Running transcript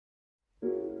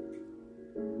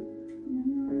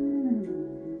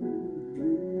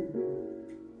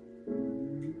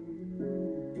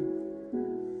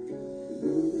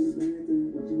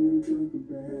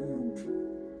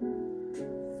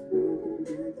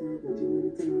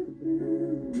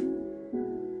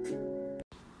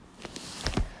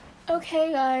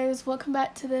Okay, guys, welcome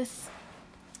back to this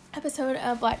episode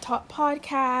of Black Talk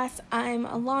Podcast. I'm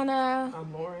Alana.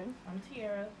 I'm Lauren. I'm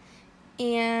Tiara.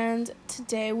 And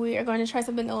today we are going to try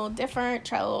something a little different,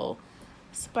 try a little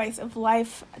spice of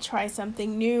life, try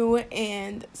something new,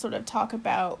 and sort of talk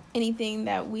about anything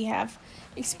that we have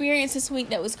experienced this week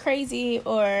that was crazy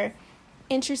or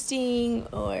interesting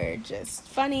or just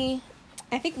funny.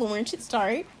 I think Lauren should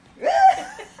start.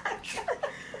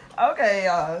 Okay,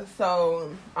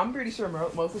 so I'm pretty sure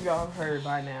most of y'all have heard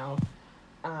by now.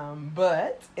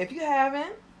 But if you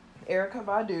haven't, Erykah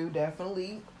Badu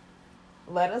definitely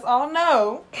let us all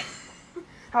know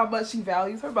how much she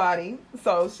values her body.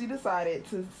 So she decided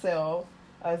to sell,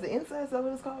 is it incense? Is that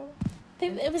what it's called?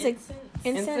 It was Incense.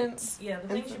 incense. Yeah, the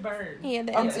things you burn. Yeah,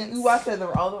 the incense. Ooh, I said the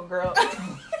wrong girl.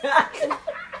 I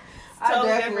Totally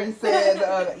definitely different.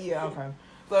 said, yeah, okay.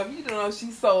 So if you don't know,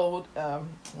 she sold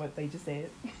what they just said,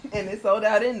 and it sold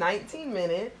out in 19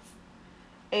 minutes.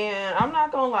 And I'm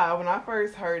not gonna lie, when I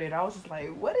first heard it, I was just like,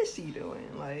 "What is she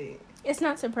doing?" Like, It's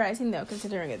not surprising though,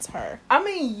 considering it's her. I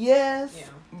mean, yes, Yeah.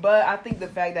 but I think the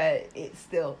fact that it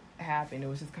still happened, it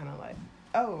was just kind of like,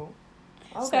 "Oh,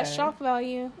 It's okay." got shock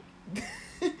value.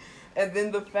 And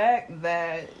then the fact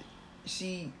that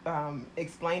she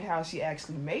explained how she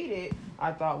actually made it,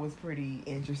 I thought was pretty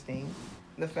interesting.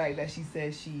 The fact that she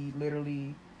said she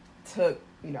literally took,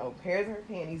 pairs of her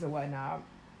panties and whatnot,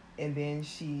 and then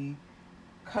she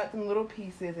cut them little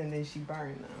pieces and then she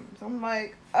burned them. So I'm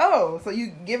like, oh, so you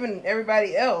giving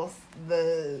everybody else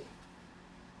the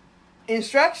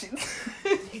instructions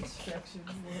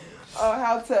on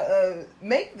how to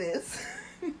make this.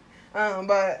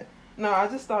 But no, I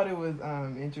just thought it was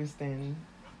interesting,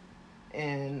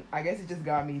 and I guess it just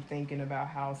got me thinking about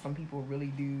how some people really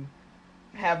do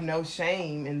have no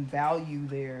shame and value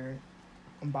their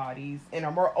bodies and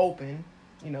are more open,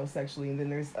 sexually. And then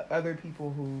there's other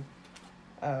people who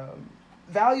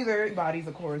value their bodies,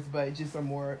 of course, but just are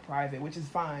more private, which is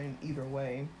fine either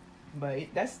way.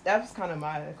 But that's kind of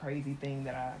my crazy thing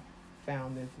that I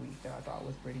found this week that I thought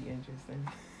was pretty interesting.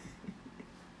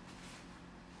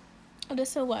 Oh,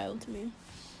 that's so wild to me.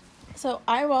 So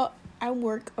I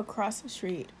work across the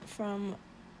street from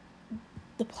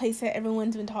the place that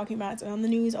everyone's been talking about. It's on the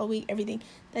news all week, everything.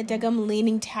 That daggum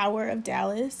Leaning Tower of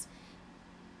Dallas.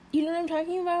 You know what I'm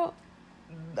talking about?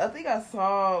 I think I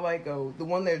saw the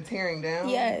one they're tearing down.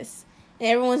 Yes. And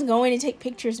everyone's going to take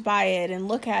pictures by it and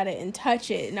look at it and touch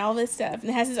it and all this stuff.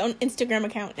 And it has its own Instagram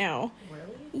account now. Really?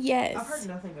 Yes. I've heard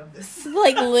nothing of this.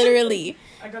 Like, literally.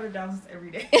 I go to Dallas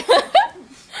every day.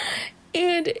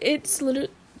 And it's literally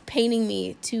paining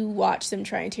me to watch them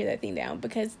try and tear that thing down,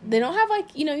 because they don't have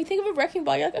you think of a wrecking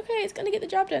ball, you're like, okay, it's gonna get the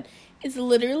job done. It's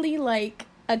literally like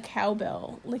a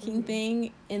cowbell looking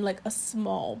thing in like a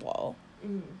small ball.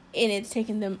 And it's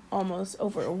taken them almost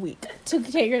over a week to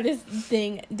tear this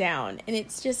thing down, and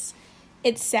it's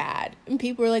sad. And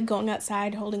people are like going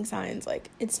outside holding signs like,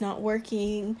 it's not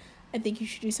working, I think you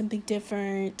should do something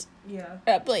different. Yeah.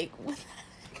 Like, what?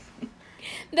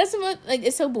 That's the most,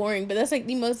 it's so boring, but that's,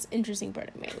 the most interesting part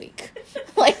of my week.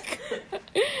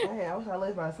 Hey, I wish I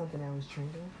lived by something that was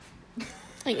trending.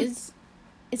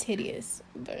 It's hideous.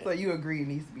 But... So you agree it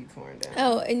needs to be torn down?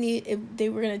 Oh, and they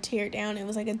were going to tear it down. It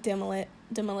was like a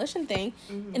demolition thing.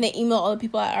 Mm-hmm. And they emailed all the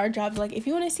people at our jobs, like, if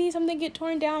you want to see something get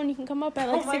torn down, you can come up at,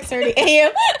 6:30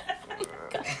 a.m. I'm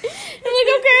like,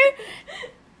 okay.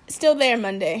 Still there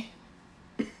Monday.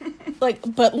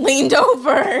 But leaned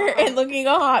over and looking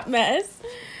a hot mess.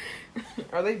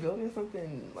 Are they building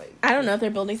something I don't know if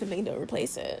they're building something to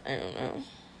replace it. I don't know.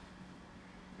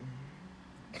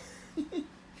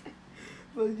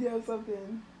 So do you have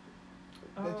something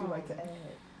that you'd like to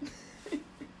add?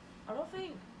 I don't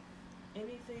think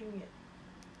anything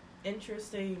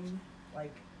interesting,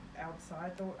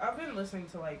 outside the... I've been listening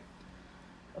to,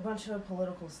 a bunch of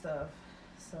political stuff,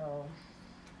 so...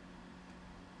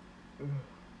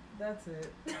 That's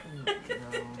it.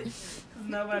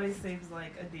 No. Nobody seems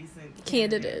like a decent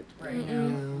Candidate right Mm-mm.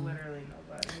 now. Literally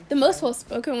nobody. The most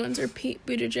well-spoken ones are Pete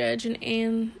Buttigieg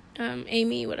and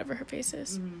Amy, whatever her face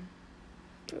is. Mm-hmm.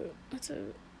 That's a...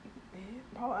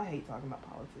 I hate talking about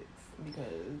politics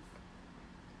because,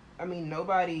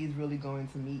 nobody is really going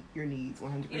to meet your needs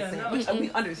 100%. Yeah, no, Which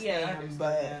we understand, yeah, I understand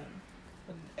but... that.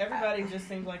 But everybody just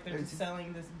seems like they're It's just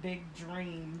selling this big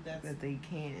dream that they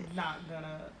can't. not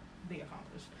gonna be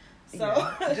accomplished. So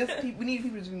yeah. We need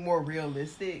people to be more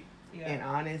realistic and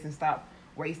honest and stop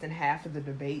wasting half of the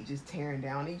debate just tearing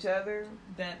down each other.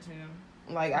 That too.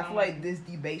 I feel like this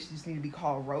debate just need to be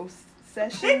called roast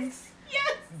sessions.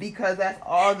 Yes. Because that's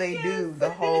all they do the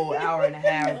whole hour and a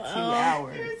half, 2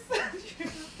 hours.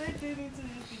 They do need to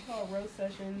just be called roast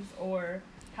sessions, or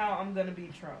how I'm gonna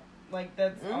beat Trump. Like,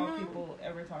 that's all people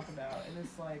ever talk about. And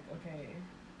it's like, okay.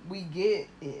 We get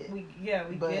it. We get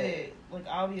it. Like,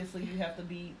 obviously, you have to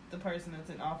beat the person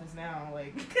that's in office now.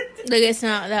 Like, it's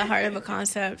not that hard of a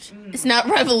concept. It's not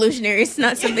revolutionary. It's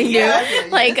not something new. Yeah.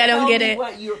 Like, I don't get it.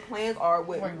 What your plans are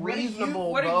with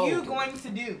reasonable What are you going to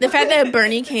do? The fact that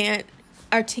Bernie can't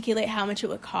articulate how much it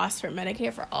would cost for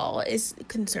Medicare for all is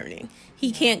concerning.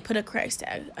 He can't put a price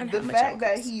tag on how much it would cost. The fact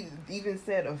that he even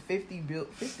said a 50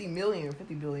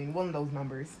 billion, one of those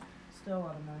numbers, still a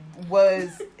lot of money,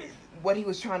 was what he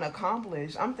was trying to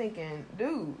accomplish. I'm thinking,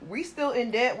 dude, we still in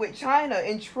debt with China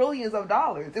in trillions of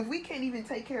dollars. If we can't even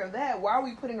take care of that, why are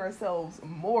we putting ourselves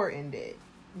more in debt?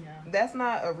 Yeah. That's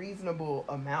not a reasonable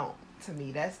amount to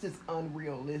me. That's just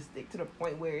unrealistic to the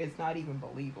point where it's not even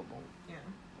believable. Yeah.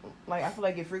 Like, I feel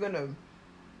like if you're going to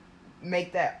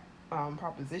make that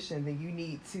proposition, then you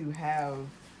need to have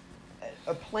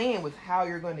a plan with how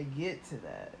you're going to get to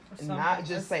that. And not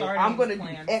just say, I'm going to do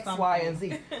X, Y, and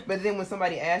Z. But then when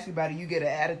somebody asks you about it, you get an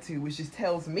attitude, which just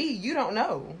tells me you don't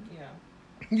know. Yeah.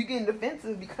 You getting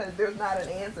defensive because there's not an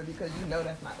answer, because you know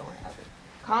that's not going to happen.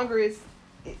 Congress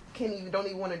don't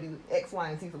even want to do X, Y,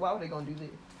 and Z, so why would they going to do this?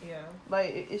 Yeah.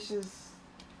 Like, it's just...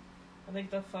 I think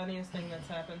the funniest thing that's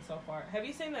happened so far... Have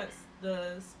you seen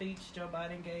the speech Joe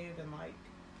Biden gave in, like,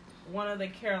 one of the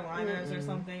Carolinas or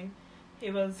something? He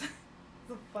was...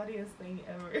 the funniest thing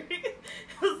ever. It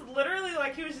was literally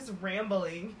like he was just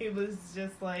rambling. He was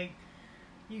just like,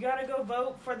 you gotta go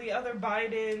vote for the other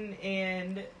Biden,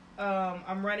 and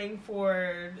I'm running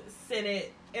for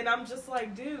Senate. And I'm just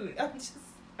like, dude, are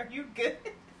you good?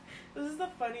 This is the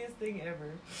funniest thing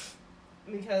ever.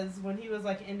 Because when he was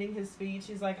like ending his speech,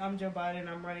 he's like, I'm Joe Biden,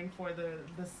 I'm running for the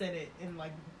Senate, and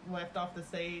like left off the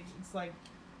stage. It's like,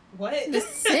 what? The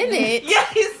Senate? Yeah,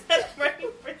 he said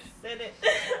running for Senate.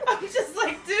 I'm just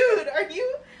like, dude, are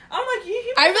you... I'm like,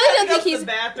 I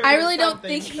really don't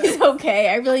think he's okay.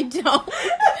 I really don't.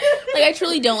 Like, I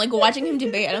truly don't. Like, watching him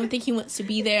debate, I don't think he wants to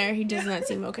be there. He does not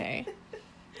seem okay.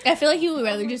 I feel like he would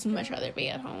much rather be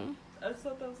at home. I just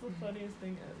thought that was the funniest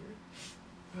thing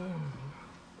ever.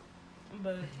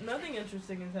 But nothing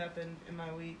interesting has happened in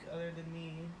my week other than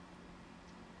me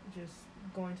just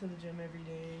going to the gym every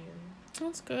day and...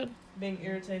 That's good. Being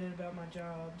irritated about my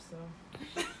job, so...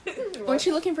 Weren't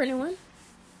you looking for a new one?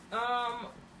 No.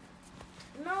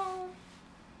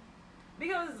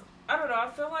 Because, I don't know, I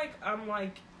feel like I'm,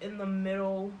 like, in the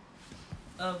middle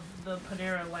of the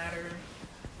Panera ladder.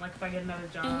 Like, if I get another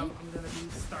job, I'm gonna be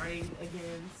starting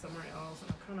again somewhere else,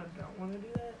 and I kind of don't want to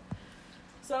do that.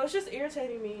 So, it's just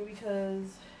irritating me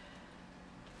because...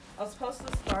 I was supposed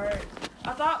to start...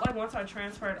 I thought, like, once I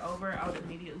transferred over, I would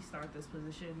immediately start this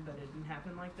position, but it didn't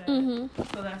happen like that. Mm-hmm.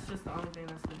 So that's just the only thing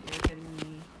that's been irritating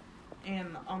me.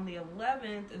 And on the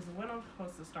 11th is when I'm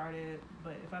supposed to start it,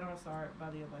 but if I don't start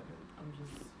by the 11th, I'm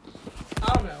just...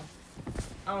 I don't know.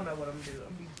 I don't know what I'm going to do.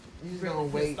 I'm just really gonna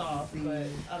wait off, and see. but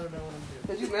I don't know what I'm doing.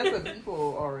 Because you met the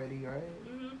people already, right?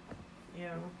 Mm-hmm.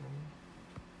 Yeah. Okay.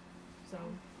 So,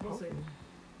 we'll see.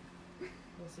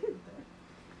 We'll see with that.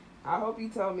 I hope you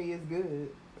tell me it's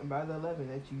good by the 11th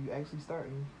that you actually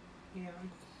starting. Yeah.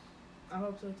 I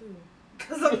hope so too.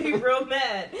 Because I'll be real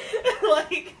mad.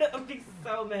 Like, I'll be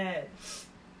so mad.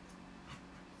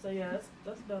 So yeah,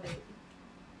 that's about it.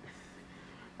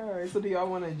 Alright, so do y'all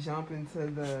want to jump into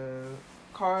the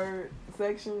card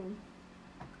section?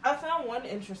 I found one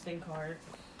interesting card.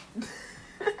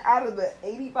 Out of the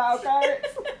 85 cards?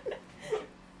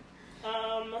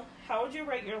 How would you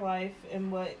rate your life,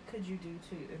 and what could you do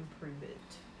to improve it?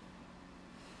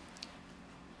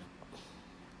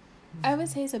 I would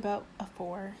say it's about a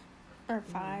 4 or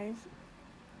 5.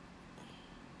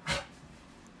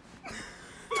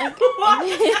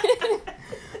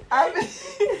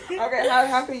 Okay,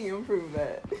 how can you improve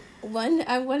that? 1,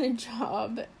 I want a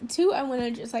job. 2, I want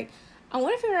to just I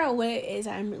want to figure out what it is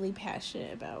I'm really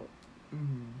passionate about.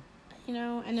 Mm-hmm. You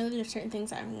know, I know there's certain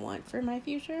things I want for my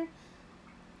future.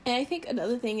 And I think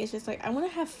another thing is just, I want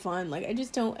to have fun. I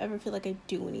just don't ever feel like I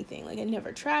do anything. I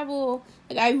never travel.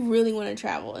 I really want to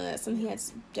travel. And that's something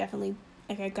that's definitely,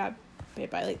 I got bit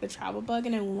by, the travel bug.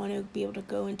 And I want to be able to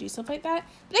go and do stuff like that.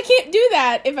 But I can't do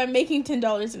that if I'm making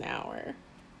 $10 an hour.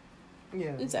 Yeah.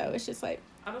 And so it's just I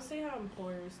don't see how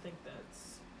employers think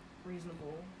that's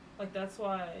reasonable. That's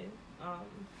why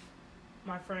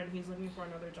my friend, he's looking for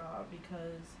another job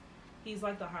because he's,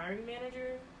 the hiring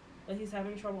manager. But he's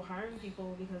having trouble hiring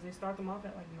people because they start them off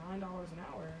at $9 an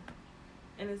hour,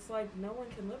 and it's no one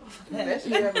can live off of that. Unless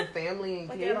you have a family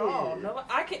and kids. At all. No,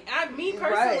 me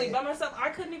personally, by myself, I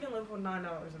couldn't even live with $9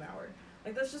 an hour.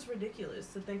 That's just ridiculous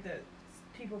to think that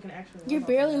people can actually live You're off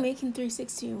barely of that. making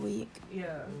 $360 a week.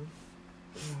 Yeah.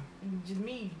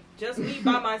 Just me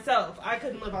by myself. I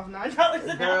couldn't live off $9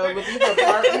 an Girl, hour. with these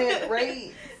apartment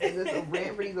rates, is this a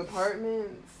rent for these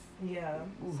apartments? Yeah.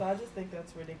 Oof. So I just think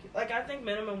that's ridiculous. Like, I think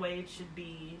minimum wage should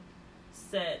be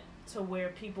set to where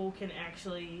people can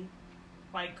actually,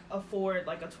 like, afford,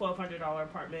 like, a $1,200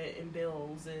 apartment and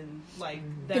bills and, like,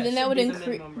 that But then that should would be the increase.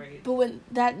 minimum rate. But when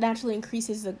that naturally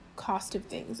increases the cost of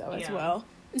things, though, as Yeah. well.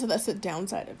 And so that's the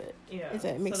downside of it. Yeah. Is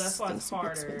that it makes so that's why things it's super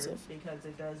harder, expensive. because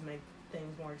it does make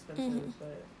things more expensive. Mhm.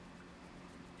 But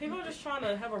people are just trying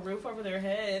to have a roof over their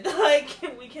head. Like,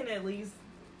 we can at least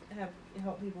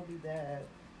help people do that.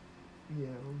 Yeah.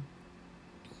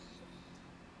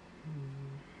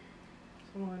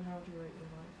 So, Lauren, how would you rate your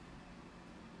life?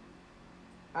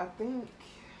 I think.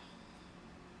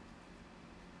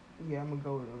 Yeah, I'm gonna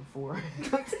go with a 4.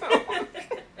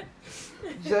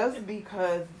 Just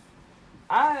because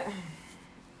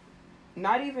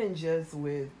not even just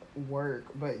with work,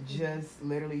 but just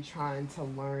literally trying to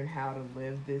learn how to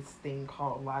live this thing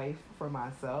called life for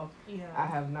myself. Yeah. I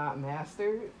have not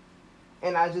mastered,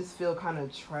 and I just feel kind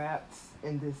of trapped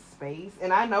in this space,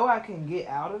 and I know I can get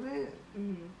out of it,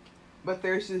 but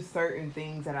there's just certain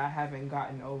things that I haven't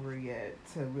gotten over yet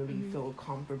to really feel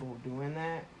comfortable doing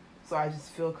that. So I just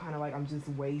feel kind of like I'm just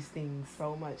wasting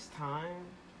so much time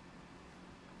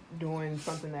doing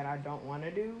something that I don't want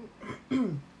to do.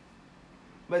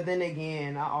 But then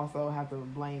again, I also have to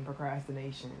blame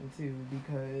procrastination too,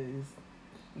 because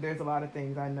there's a lot of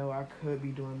things I know I could be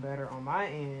doing better on my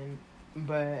end,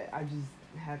 but I just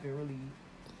haven't really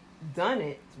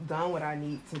done what I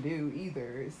need to do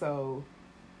either. So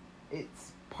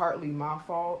it's partly my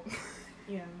fault.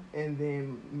 Yeah. And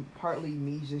then partly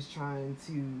me just trying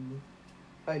to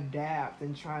adapt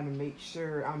and trying to make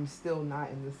sure I'm still not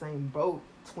in the same boat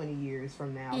 20 years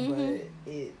from now. But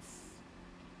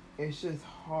it's just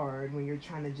hard when you're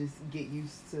trying to just get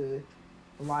used to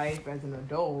life as an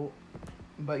adult,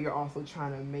 but you're also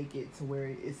trying to make it to where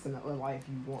it's a life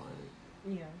you want.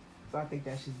 Yeah. So I think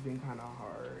that's just been kind of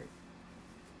hard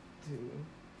too.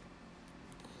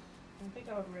 I think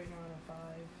I would rate mine a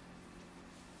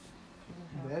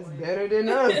 5. That's better than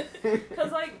us.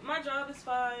 Cause like my job is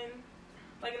fine.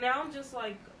 Like now I'm just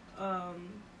like my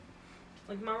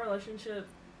relationship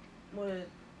with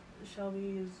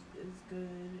Shelby is good,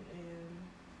 and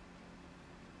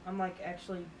I'm like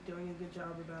actually doing a good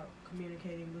job about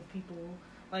communicating with people.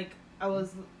 Like I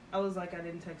was like, I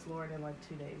didn't text Lauren in like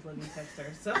 2 days. Let me text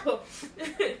her. So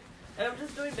and I'm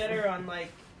just doing better on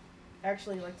like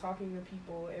actually like talking to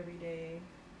people every day.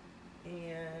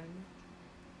 And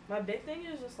my big thing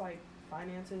is just like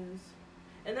finances,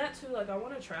 and that too. Like I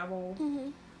want to travel,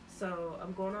 so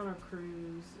I'm going on a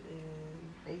cruise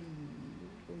in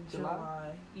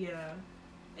July. Yeah,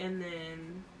 and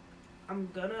then I'm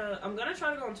gonna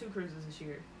try to go on 2 cruises this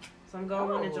year. So I'm going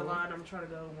one in July, and I'm trying to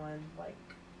go one like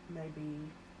maybe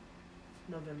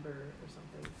November or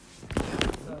something.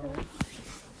 So,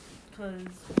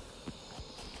 cause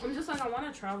I'm just like, I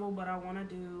want to travel, but I want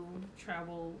to do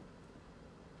travel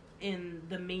in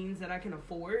the means that I can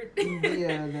afford.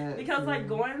 Yeah, that because like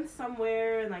going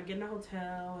somewhere and like getting a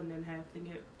hotel and then have to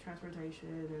get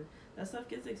transportation and that stuff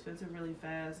gets expensive really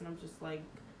fast, and I'm just like,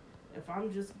 if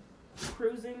I'm just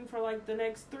cruising for like the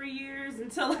next 3 years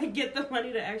until I get the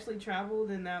money to actually travel,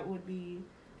 then that would be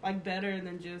like better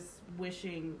than just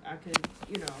wishing I could,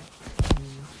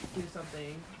 do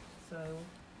something. So,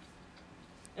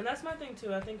 and that's my thing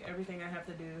too. I think everything I have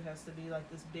to do has to be like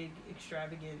this big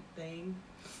extravagant thing.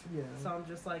 Yeah. So I'm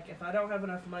just like, if I don't have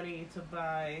enough money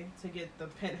to get the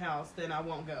penthouse, then I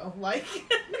won't go. Like,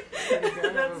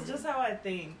 that's just how I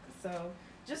think. So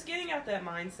just getting out that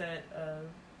mindset of,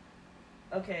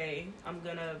 okay, I'm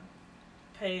gonna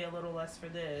pay a little less for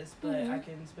this, but I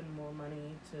can spend more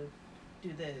money to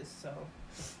do this. So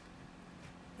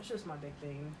that's just my big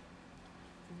thing.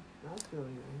 I feel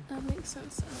you. That makes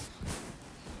sense.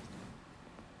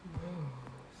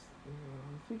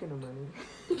 Speaking of money,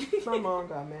 my mom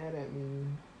got mad at me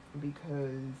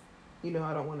because,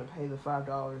 I don't want to pay the $5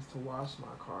 to wash my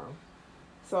car.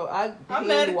 So I'm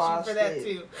mad at you for that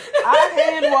too. I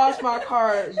hand washed my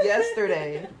car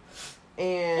yesterday,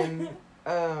 and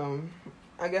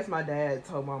I guess my dad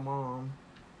told my mom,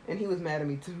 and he was mad at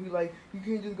me too. He like, you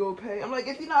can't just go pay. I'm like,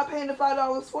 if you're not paying the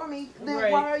 $5 for me,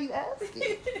 then why are you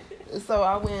asking? So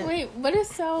I went. Wait, what is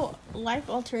so life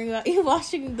altering about you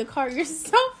washing the car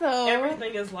yourself though?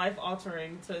 Everything is life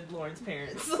altering to Lauren's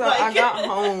parents. So I got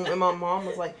home and my mom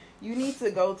was like, you need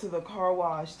to go to the car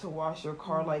wash to wash your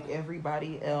car like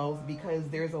everybody else, because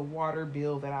there's a water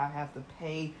bill that I have to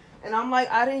pay. And I'm like,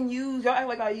 y'all act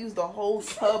like I used a whole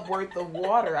tub worth of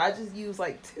water. I just used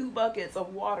like 2 buckets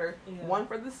of water, one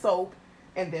for the soap,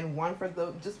 and then one for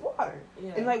the just water.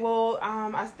 Yeah. And like, well,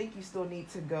 I think you still need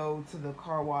to go to the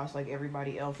car wash like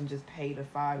everybody else and just pay the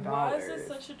 $5. Why is this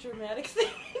such a dramatic thing?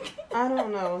 I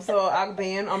don't know. So I'm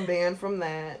banned from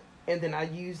that. And then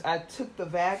I took the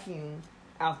vacuum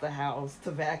out the house to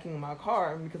vacuum my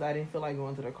car because I didn't feel like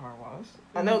going to the car wash.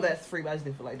 I know that's free, but I just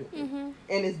didn't feel like doing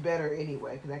it. And it's better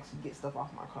anyway because I actually get stuff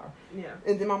off my car. Yeah.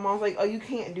 And then my mom's like, oh, you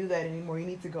can't do that anymore. You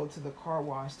need to go to the car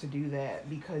wash to do that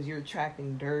because you're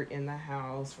attracting dirt in the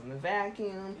house from the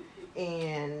vacuum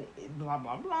and blah,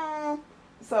 blah, blah.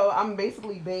 So I'm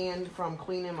basically banned from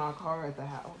cleaning my car at the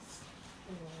house.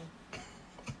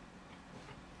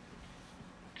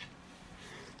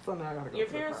 So now I gotta go. Your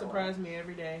parents surprise me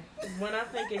every day. When I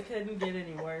think it couldn't get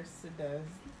any worse, it does.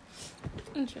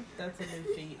 That's a new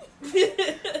feat.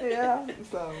 Yeah.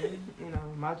 So,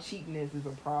 my cheapness is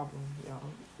a problem,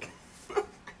 y'all.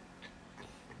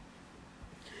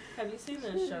 Have you seen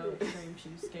the show Extreme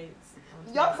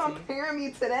Cheapskates? Y'all comparing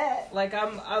me to that. Like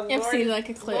I've seen like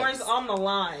a clip. Lauren's on the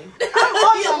line. I'm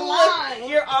on the line.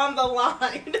 You're on the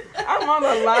line. I'm on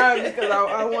the line because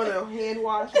I want to hand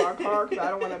wash my car because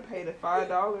I don't want to pay the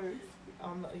 $5.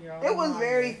 It was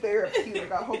very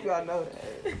therapeutic. I hope y'all know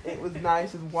that. It was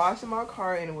nice just washing my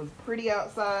car and it was pretty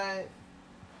outside.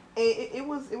 It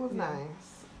was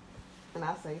nice. And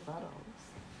I saved $5.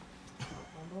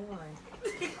 On the line.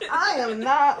 I am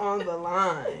not on the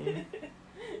line.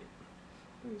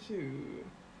 Shoot.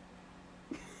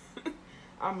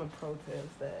 I'm gonna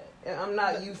protest that. And I'm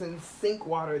not using sink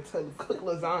water to cook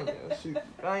lasagna. Shoot.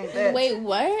 I ain't that. Wait,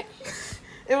 what?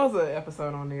 It was an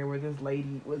episode on there where this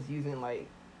lady was using like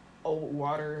old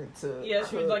water to Yeah, cook.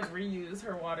 she would like reuse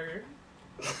her water.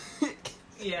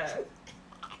 Yeah.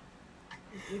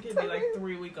 It could be like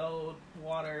 3-week-old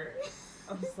water.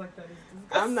 I was like, that is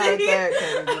disgusting. I'm not that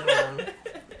crazy.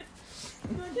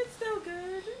 Like, it's still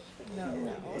good.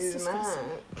 No, It's not.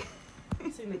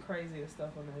 I've seen the craziest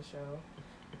stuff on that show.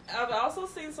 I've also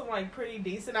seen some like pretty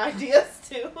decent ideas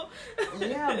too.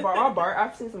 Yeah,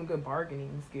 I've seen some good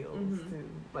bargaining skills too.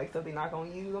 Like stuff they're not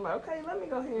gonna use. I'm like, okay, let me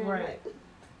go ahead. Right.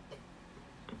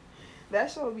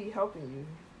 That show will be helping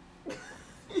you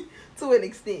to an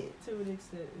extent. To an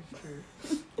extent, it's true.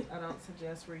 I don't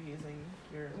suggest reusing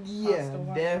your Yeah, pasta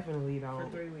water definitely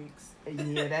don't. for 3 weeks.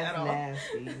 Yeah, that's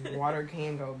nasty. Water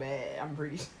can go bad. I'm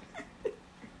pretty sure.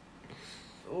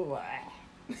 Ooh,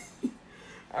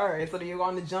 all right, so then you're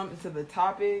going to jump into the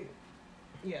topic,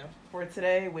 for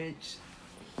today, which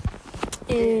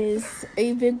is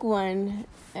a big one,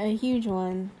 a huge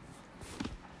one.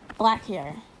 Black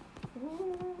hair.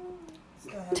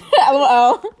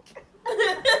 LOL.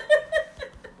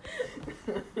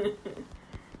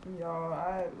 Y'all,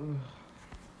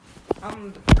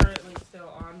 I'm currently still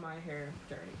on my hair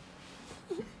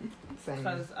journey. Same.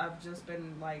 Because I've just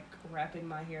been like wrapping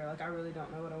my hair. Like I really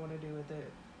don't know what I want to do with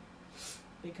it.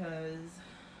 Because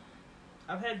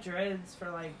I've had dreads for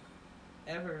like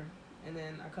ever. And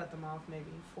then I cut them off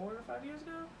maybe 4 or 5 years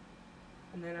ago.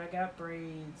 And then I got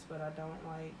braids, but I don't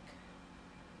like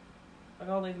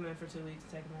I'll leave them in for 2 weeks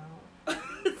to take them out.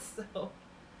 So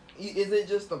is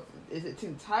it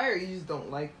too tired or you just don't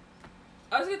like?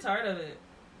 I just get tired of it.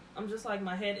 I'm just like,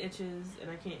 my head itches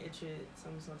and I can't itch it, so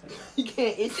I'm just gonna take it out. You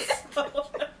can't itch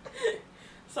it?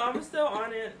 So I'm still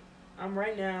on it. I'm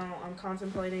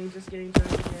contemplating just getting to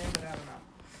it again, but I don't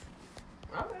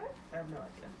know. Okay. I have no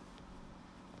idea.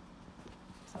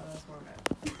 So that's where I'm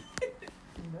at.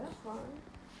 That's fine.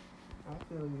 I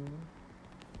feel you.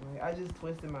 Like, I just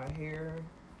twisted my hair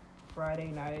Friday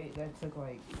night. That took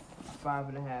like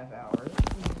 5.5 hours.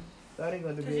 So I didn't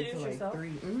go to bed till like 3.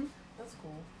 Mm-hmm. That's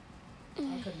cool.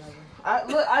 I could never.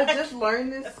 I just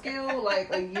learned this skill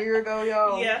like a year ago,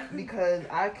 y'all. Yeah. Because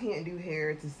I can't do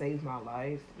hair to save my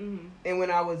life. Mm-hmm. And when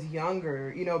I was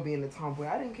younger, being a tomboy,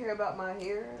 I didn't care about my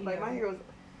hair. Like my hair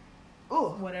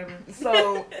was, whatever.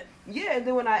 So yeah. And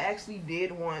then when I actually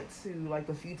did want to, like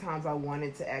the few times I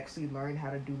wanted to actually learn how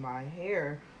to do my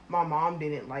hair, my mom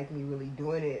didn't like me really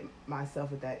doing it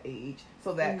myself at that age.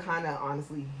 So that kind of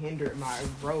honestly hindered my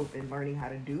growth in learning how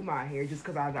to do my hair just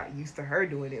because I got used to her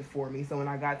doing it for me. So when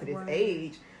I got to this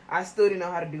age, I still didn't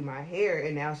know how to do my hair.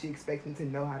 And now she expects me to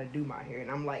know how to do my hair. And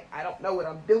I'm like, I don't know what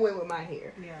I'm doing with my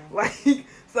hair. Yeah. Like,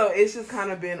 so it's just kind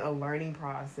of been a learning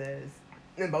process.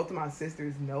 And both of my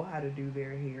sisters know how to do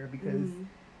their hair because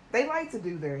they like to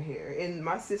do their hair. And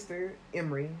my sister,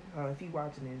 Emery, if you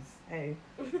watching this, hey,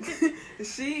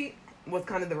 she was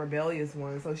kind of the rebellious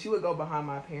one. So she would go behind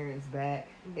my parents' back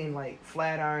and like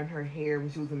flat iron her hair when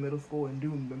she was in middle school and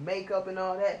do the makeup and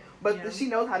all that. But she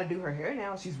knows how to do her hair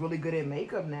now. She's really good at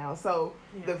makeup now. So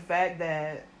the fact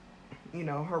that you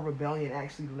know, her rebellion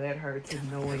actually led her to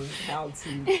knowing how to.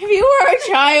 If you were a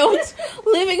child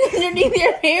living underneath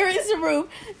your parents' roof,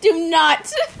 do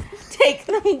not take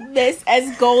this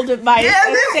as gold advice,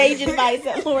 as sage advice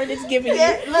that Lauren is giving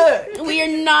you. Look. We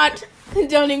are not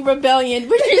condoning rebellion.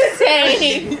 We're just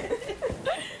saying.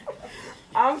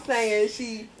 I'm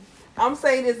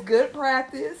saying it's good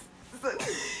practice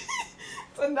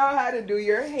to know how to do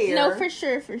your hair. No, for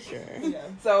sure. Yeah.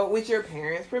 So, with your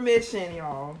parents' permission,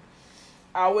 y'all,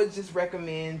 I would just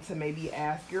recommend to maybe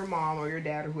ask your mom or your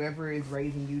dad or whoever is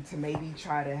raising you to maybe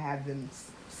try to have them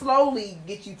slowly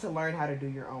get you to learn how to do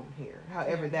your own hair,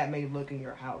 however that may look in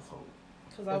your household.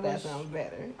 Because that sounds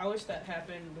better. I wish that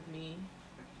happened with me.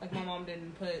 Like, my mom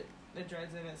didn't put the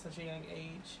dreads in at such a young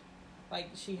age. Like,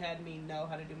 she had me know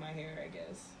how to do my hair, I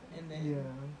guess. And then,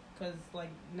 because, like,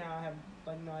 now I have,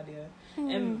 like, no idea.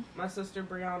 And my sister,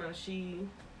 Brianna, she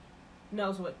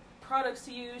knows what products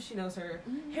to use. She knows her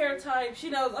hair type. She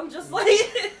knows, I'm just like,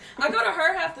 I go to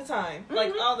her half the time.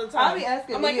 Like, all the time. I'll be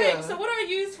asking I'm like, hey, so what do I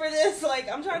use for this?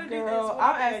 Like, I'm trying to do this.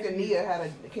 I'm asking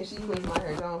Nia can she twist my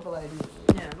hair down for, like,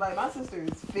 like, my sister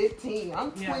is 15.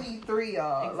 I'm 23,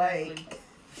 y'all. Exactly. Like,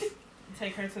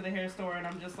 take her to the hair store, and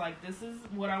I'm just like, this is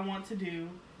what I want to do.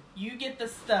 You get the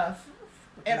stuff,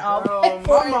 and I'll pay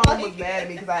for my it. mom was mad at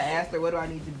me because I asked her, what do I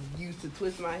need to use to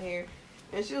twist my hair?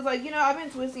 And she was like, you know, I've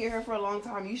been twisting your hair for a long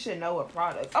time. You should know what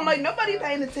products. I'm like, nobody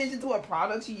paying attention to what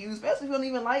products you use, especially if you don't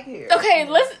even like hair. Okay,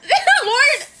 listen,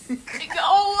 Lauren.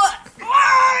 Go.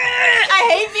 I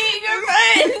hate being your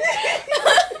friend.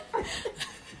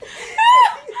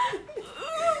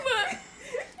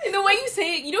 And the way you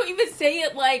say it, you don't even say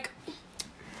it like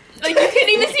you couldn't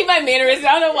even see my mannerisms.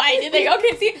 I don't know why I did that. Y'all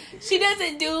can see. She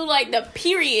doesn't do like the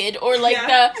period or like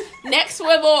the neck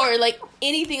swivel or like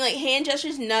anything like hand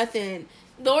gestures. Nothing.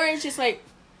 Lauren's just like,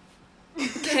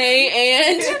 okay,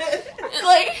 and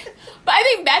like. But I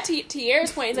think back to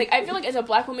Tierra's point, it's like I feel like as a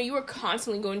black woman, you are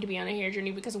constantly going to be on a hair journey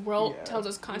because the world tells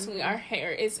us constantly our hair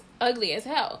is ugly as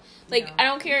hell. Like I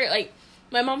don't care. Like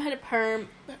my mom had a perm.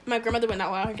 My grandmother would not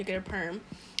allow her to get a perm,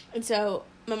 and so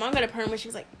my mom got a perm when she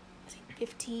was like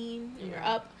 15 or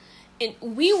up, and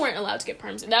we weren't allowed to get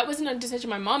perms. And that wasn't a decision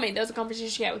my mom made. That was a conversation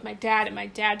she had with my dad, and my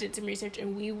dad did some research,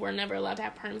 and we were never allowed to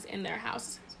have perms in their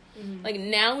houses. Like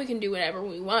now we can do whatever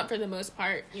we want for the most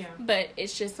part, but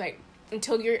it's just like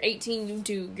until you're 18,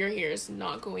 your hair is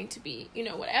not going to be, you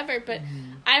know, whatever. But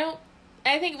I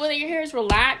think whether your hair is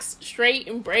relaxed, straight,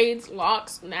 in braids,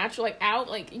 locks, natural, like out,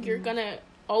 like you're gonna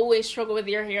always struggle with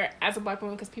your hair as a black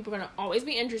woman because people are going to always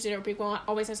be interested or people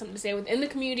always have something to say within the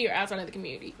community or outside of the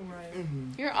community. Right.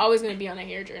 You're always going to be on a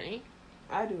hair journey.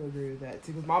 I do agree with that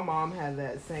too because my mom had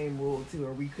that same rule too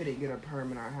where we couldn't get a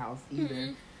perm in our house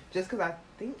either. Just because I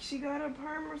think she got a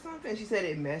perm or something. She said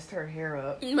it messed her hair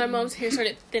up. My mom's hair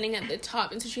started thinning at the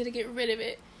top and so she had to get rid of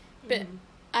it. But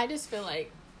I just feel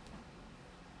like,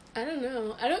 I don't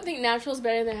know. I don't think natural is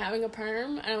better than having a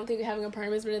perm. I don't think having a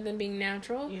perm is better than being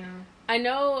natural. Yeah. I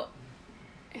know,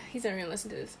 he's never going to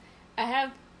listen to this.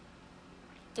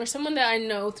 Or someone that I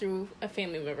know through a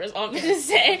family member is all I'm going to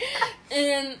say.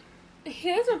 And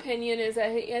his opinion is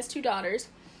that he has 2 daughters.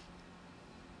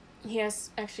 He has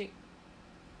actually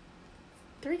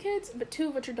 3 kids, but 2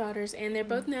 of which are daughters, and they're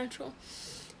both natural.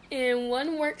 And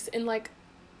one works in, like,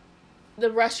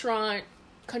 the restaurant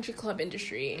country club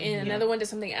industry, and another one does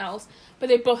something else, but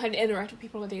they both had to interact with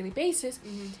people on a daily basis.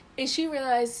 And she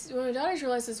realized, one of my daughters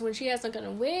realizes when she has like on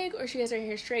a wig or she has her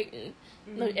hair straightened,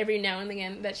 like every now and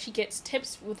again, that she gets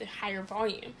tips with a higher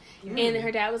volume. And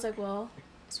her dad was like, well,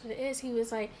 that's what it is. He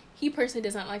was like, he personally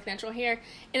does not like natural hair,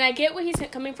 and I get where he's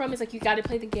coming from. It's like you got to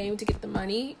play the game to get the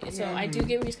money, so I do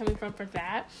get where he's coming from for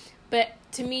that. But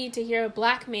to me, to hear a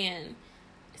black man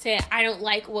say, I don't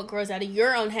like what grows out of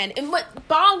your own head. And what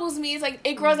boggles me is, like,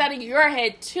 it grows out of your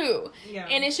head, too. Yeah.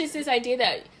 And it's just this idea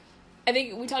that, I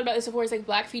think we talked about this before, it's like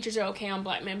black features are okay on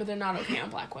black men, but they're not okay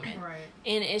on black women. Right.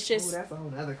 And it's just... that's a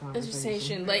whole other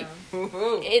conversation. Like,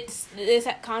 it's this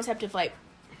concept of, like,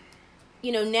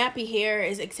 you know, nappy hair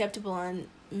is acceptable on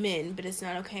men, but it's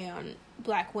not okay on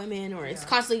black women, or it's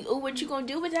constantly, oh, what you gonna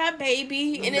do with that,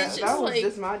 baby? And it's just that was like...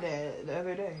 just my dad the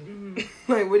other day.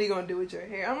 Like, what are you gonna do with your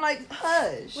hair? I'm like,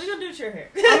 hush. What are you gonna do with your hair?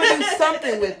 I'm gonna do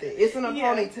something with it. It's in a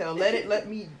ponytail. Let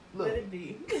me look. Let it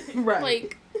be. Right.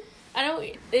 Like,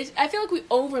 I feel like we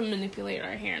over manipulate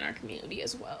our hair in our community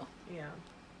as well. Yeah.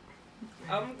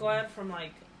 I'm glad from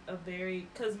like a very,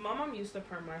 cause my mom used to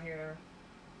perm my hair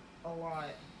a lot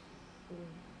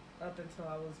up until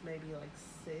I was maybe like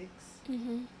 6 or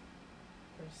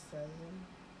 7.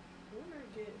 When did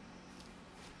I get?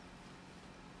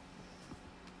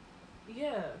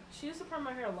 Yeah, she used to perm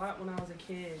my hair a lot when I was a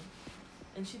kid,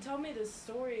 And she told me this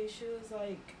story. She was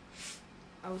like,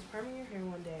 I was perming your hair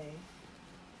one day,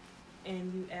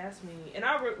 and you asked me, and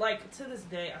like, to this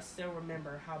day, I still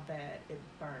remember how bad it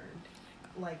burned.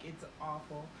 Like, it's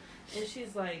awful. And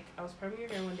she's like, I was perming your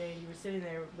hair one day, and you were sitting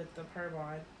there with the perm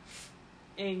on,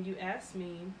 and you asked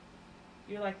me,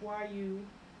 you're like, why are you,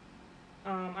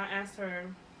 I asked her,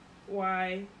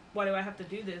 why do I have to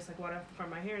do this? Like, why do I have to perm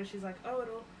my hair? And she's like, oh,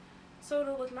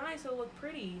 it'll look nice, it'll look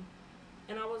pretty.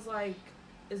 And I was like,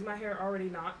 is my hair already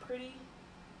not pretty?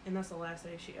 And that's the last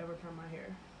day she ever permed my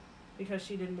hair. Because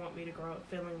she didn't want me to grow up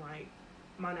feeling like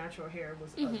my natural hair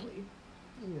was ugly.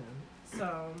 Yeah.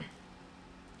 So,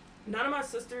 none of my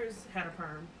sisters had a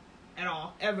perm at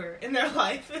all, ever, in their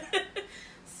life.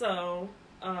 So,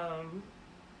 I'm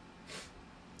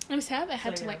sad that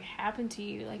had to, like, happen to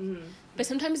you. Like, but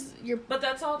sometimes But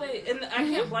that's all they... And I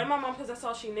can't blame my mom because that's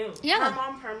all she knew. Yeah. Her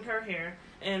mom permed her hair.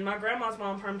 And my grandma's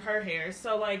mom permed her hair.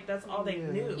 So, like, that's all they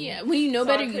knew. Yeah, when you know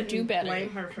better, you do better. Blame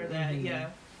her for that,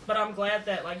 yeah. But I'm glad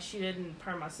that, like, she didn't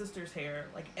perm my sister's hair,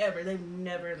 like, ever. They've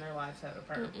never in their lives had a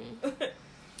perm.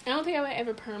 I don't think I would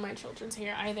ever perm my children's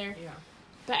hair either. Yeah.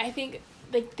 But I think,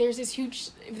 like, there's this huge...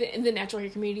 In the natural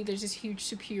hair community, there's this huge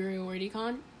superiority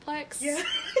complex. Yeah.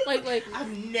 Like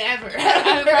I've never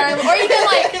or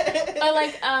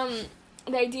even,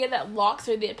 the idea that locks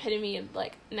are the epitome of,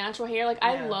 like, natural hair. Like,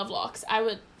 I love locks. I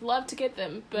would love to get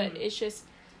them, but it's just...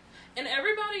 And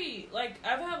everybody, like,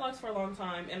 I've had locks for a long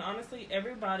time, and honestly,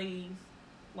 everybody's,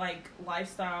 like,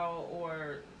 lifestyle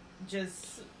or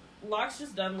just... Locks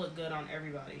just doesn't look good on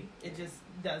everybody. It just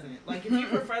doesn't. Like, if you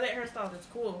prefer that hairstyle, that's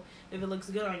cool if it looks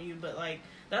good on you, but, like,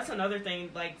 that's another thing.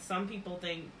 Like, some people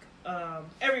think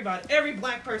every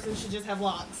black person should just have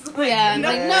locks. Like, yeah, no.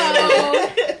 Like,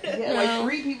 no. Yeah, like,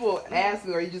 3 people ask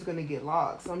me, are you just going to get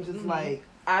locks? I'm just like,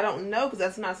 I don't know, because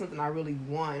that's not something I really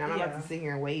want. I'm not about to sit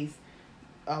here and waste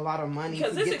a lot of money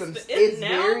to get them. It's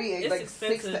very like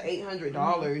 $600 to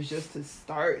 $800 just to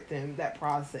start them, that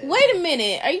process. Wait a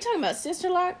minute, are you talking about sister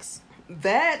locks?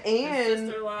 That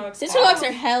and sister locks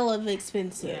are hella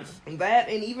expensive. Yeah. That,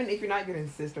 and even if you're not getting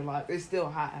sister locks, it's still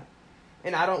high.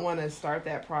 And I don't want to start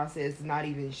that process not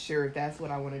even sure if that's what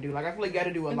I want to do. Like, I feel like you got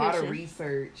to do a lot of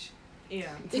research.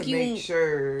 Yeah. To like make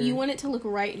sure. You want it to look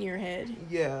right in your head.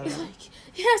 Yeah.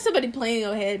 Like, you have somebody playing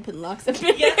your head putting locks up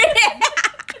in your head.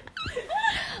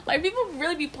 Like, people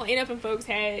really be playing up in folks'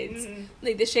 heads.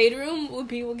 Like, the shade room would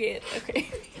people get, okay.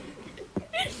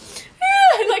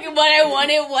 Like, what I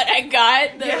wanted, what I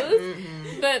got, those.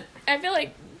 Yeah. But I feel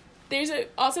like there's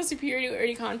also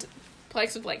superiority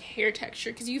complex with, like, hair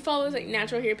texture. Because you follow those, like,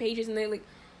 natural hair pages, and they, like,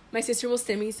 my sister will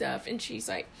send me stuff, and she's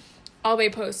like, all they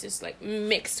post is, like,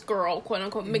 mixed girl,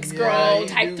 quote-unquote, mixed girl,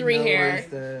 type 3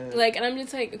 hair. Like, and I'm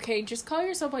just like, okay, just call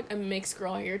yourself, like, a mixed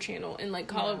girl hair channel, and, like,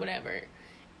 call it whatever.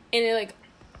 And it, like,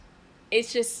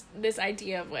 it's just this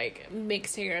idea of, like,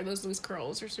 mixed hair, those loose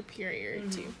curls are superior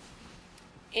to.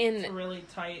 And it's really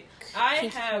tight. I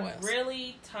have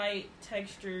really tight,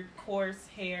 textured, coarse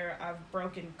hair. I've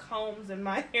broken combs in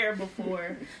my hair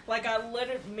before. Like,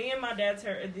 me and my dad's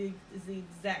hair is the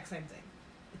exact same thing.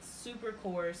 It's super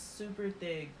coarse, super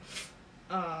thick.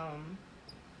 And,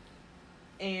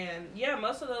 yeah,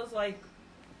 most of those, like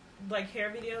hair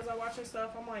videos I watch and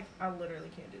stuff, I'm like, I literally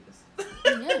can't do this.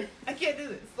 Yeah. I can't do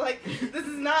this. Like, this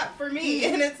is not for me.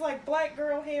 And it's like black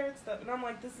girl hair and stuff. And I'm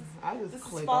like, this is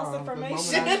false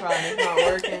information. The moment I try and it's not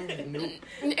working, nope.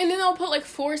 And then they'll put, like,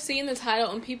 4C in the title,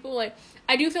 and people, like,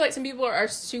 I do feel like some people are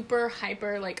super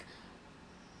hyper, like,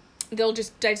 they'll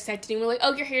just dissect it and we're like,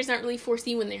 oh, your hair's not really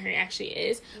 4C when their hair actually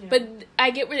is. Yeah. But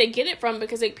I get where they get it from,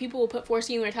 because, like, people will put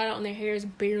 4C in their title and their hair is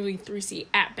barely 3C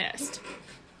at best.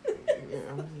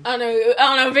 I don't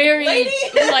know, very, I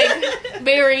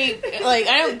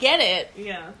don't get it.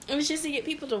 Yeah. And it's just to get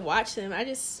people to watch them. I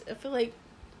feel like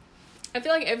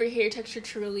every hair texture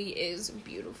truly is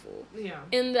beautiful. Yeah.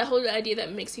 And the whole idea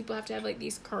that mixed people have to have, like,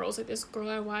 these curls, like this girl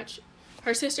I watch,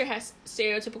 her sister has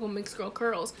stereotypical mixed girl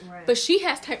curls, right. But she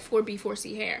has type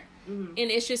 4B4C hair. Mm-hmm.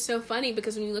 And it's just so funny,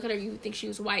 because when you look at her, you would think she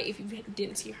was white if you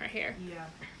didn't see her hair. Yeah.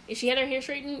 If she had her hair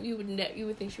straightened, you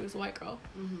would think she was a white girl.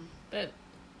 Mm-hmm. But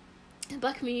the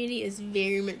black community is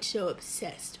very much so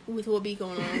obsessed with what be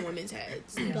going on in women's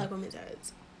heads, black women's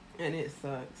heads. And it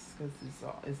sucks, because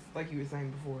it's like you were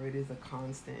saying before, it is a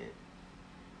constant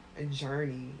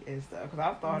journey and stuff. Because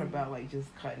I've thought about, like,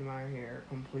 just cutting my hair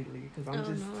completely, because I'm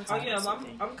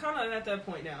I'm kind of at that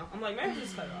point now. I'm like, maybe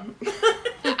just cut it off.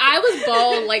 I was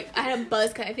bald, like, I had a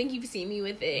buzz cut. I think you've seen me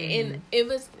with it, and it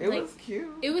was cute.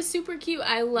 It was super cute.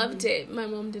 I loved it. My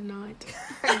mom did not.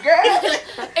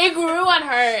 It grew on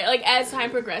her, like, as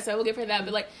time progressed. I will give her that,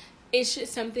 but, like, it's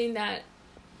just something that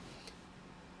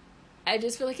I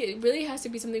just feel like it really has to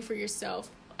be something for yourself.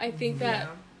 I think that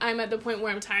I'm at the point where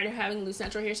I'm tired of having loose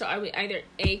natural hair, so I would either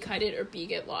A, cut it, or B,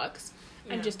 get locks.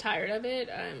 Yeah. I'm just tired of it.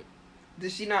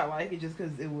 Did she not like it just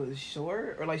because it was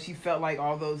short, or like she felt like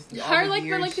all those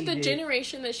the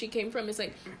generation that she came from is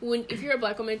like, when if you're a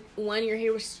black woman, one, your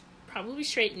hair was probably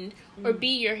straightened, or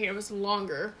B, your hair was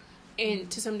longer, and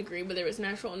to some degree, whether it was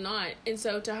natural or not. And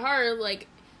so to her, like,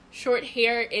 short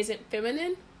hair isn't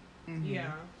feminine.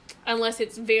 Yeah. Unless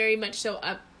it's very much so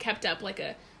kept up like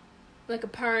a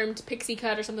permed pixie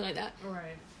cut or something like that.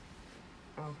 Right.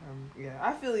 Okay. Yeah,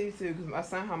 I feel you too, because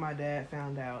somehow my dad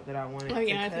found out that I wanted to cut. Oh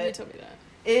yeah, I think you told me that.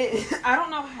 I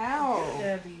don't know how.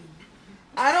 Debbie.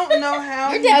 I don't know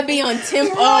how. Your dad be on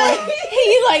tempo.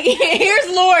 He's like,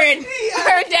 here's Lauren.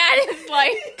 Her dad is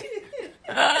like.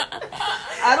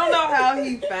 I don't know how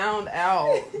he found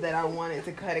out that I wanted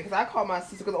to cut it, because I called my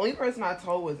sister, because the only person I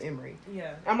told was Emery.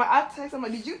 Yeah. I'm like, I texted him,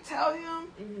 like, did you tell him?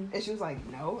 Mm-hmm. And she was like,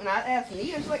 no. And I asked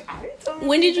Nia, and she's like, I didn't tell him.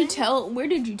 Where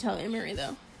did you tell Emery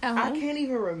though? I can't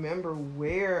even remember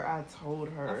where I told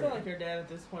her. I feel like your dad at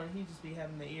this point, he just be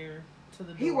having the ear to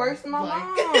the door. He worse than my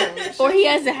mom. Or he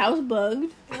has the house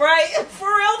bugged. Right, for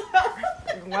real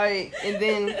though. Like, and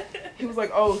then he was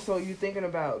like, oh, so you thinking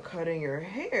about cutting your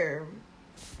hair?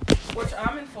 Which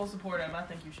I'm in full support of. I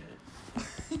think you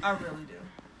should. I really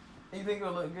do. You think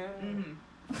it'll look good?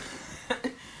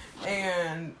 Mm-hmm.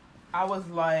 And I was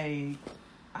like,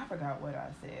 I forgot what I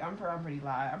said. I'm pretty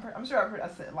lied. I'm sure I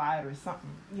said lied or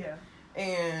something. Yeah.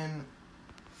 And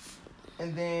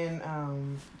then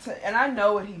and I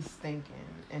know what he's thinking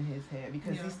in his head,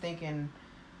 because he's thinking,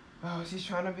 oh, she's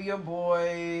trying to be a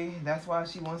boy. That's why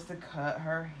she wants to cut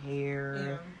her hair.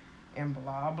 Yeah. And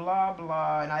blah, blah,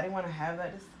 blah. And I didn't want to have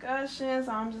that discussion, so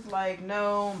I'm just like,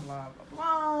 no, blah, blah,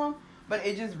 blah. But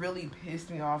it just really pissed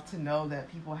me off to know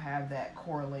that people have that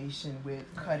correlation with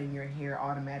cutting your hair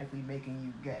automatically making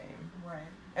you gay. Right.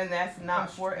 And that's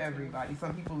not for everybody.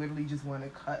 Some people literally just want to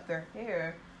cut their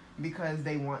hair because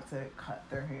they want to cut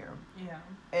their hair. Yeah.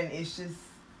 And it's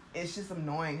just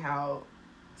annoying how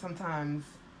sometimes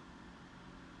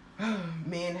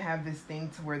men have this thing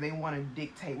to where they want to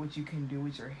dictate what you can do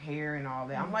with your hair and all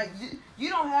that. I'm like, you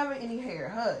don't have any hair,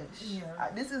 hush. Yeah.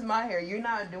 This is my hair. You're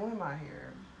not doing my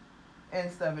hair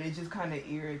and stuff. And it just kind of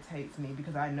irritates me,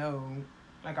 because I know,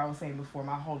 like I was saying before,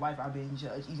 my whole life I've been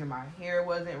judged. Either my hair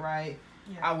wasn't right,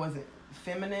 I wasn't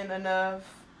feminine enough,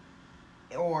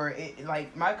 or it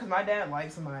like because my dad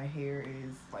likes when my hair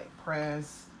is like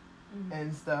pressed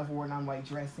and stuff, or when I'm like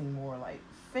dressing more like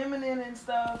feminine and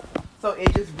stuff. So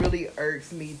it just really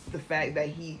irks me, the fact that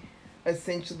he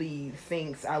essentially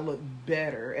thinks I look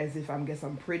better, as if I'm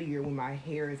prettier, when my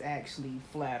hair is actually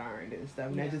flat ironed and stuff.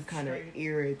 And that just kind of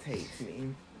irritates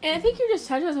me. And I think you just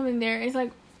touched on something there. It's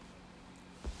like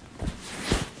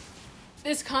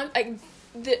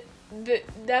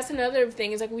that's another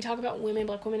thing. Is like, we talk about women,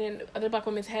 black women, and other black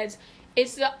women's heads.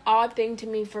 It's the odd thing to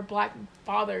me for black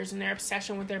fathers and their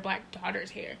obsession with their black daughter's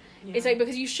hair. Yeah. It's like,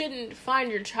 because you shouldn't find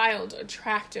your child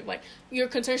attractive. Like, your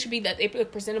concern should be that they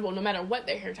look presentable no matter what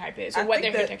their hair type is or what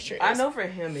their hair texture is. I know for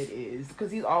him it is,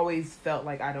 because he's always felt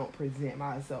like I don't present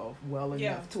myself well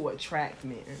enough to attract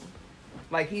men.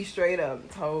 Like, he straight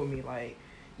up told me, like,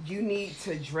 you need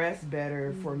to dress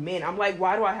better for men. I'm like,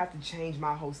 why do I have to change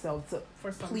my whole self to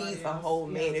please a whole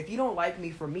man? If you don't like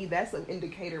me for me, that's an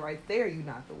indicator right there you're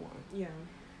not the one. Yeah.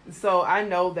 So I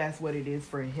know that's what it is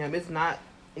for him. It's not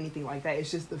anything like that. It's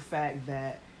just the fact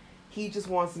that he just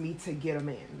wants me to get a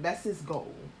man. That's his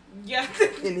goal. Yeah.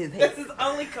 In his head. That's his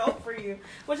only goal for you.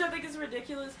 Which I think is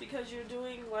ridiculous, because you're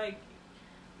doing, like,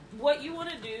 what you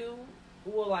want to do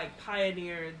will, like,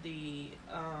 pioneer the,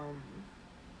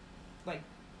 like,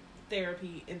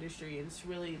 therapy industry, and it's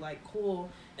really, like, cool.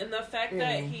 And the fact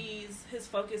that his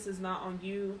focus is not on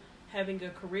you having a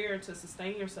career to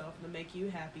sustain yourself and to make you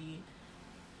happy,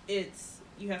 it's,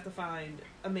 you have to find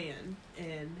a man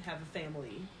and have a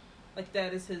family. Like,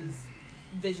 that is his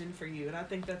vision for you, and I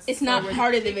think that's it's so not ridiculous.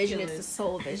 Part of the vision, it's the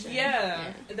soul vision. Yeah.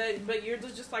 But you're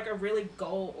just like a really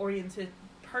goal oriented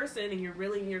person, and you're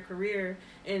really in your career,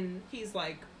 and he's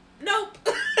like, nope.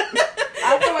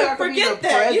 I feel like I could be the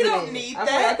president. You don't need that. I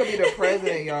feel like I could be the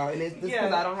president, y'all, and it's just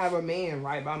because I don't have a man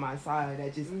right by my side.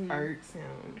 That just irks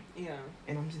him. Yeah.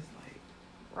 And I'm just like,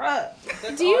 bruh.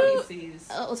 That's all he sees.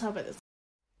 We'll talk about this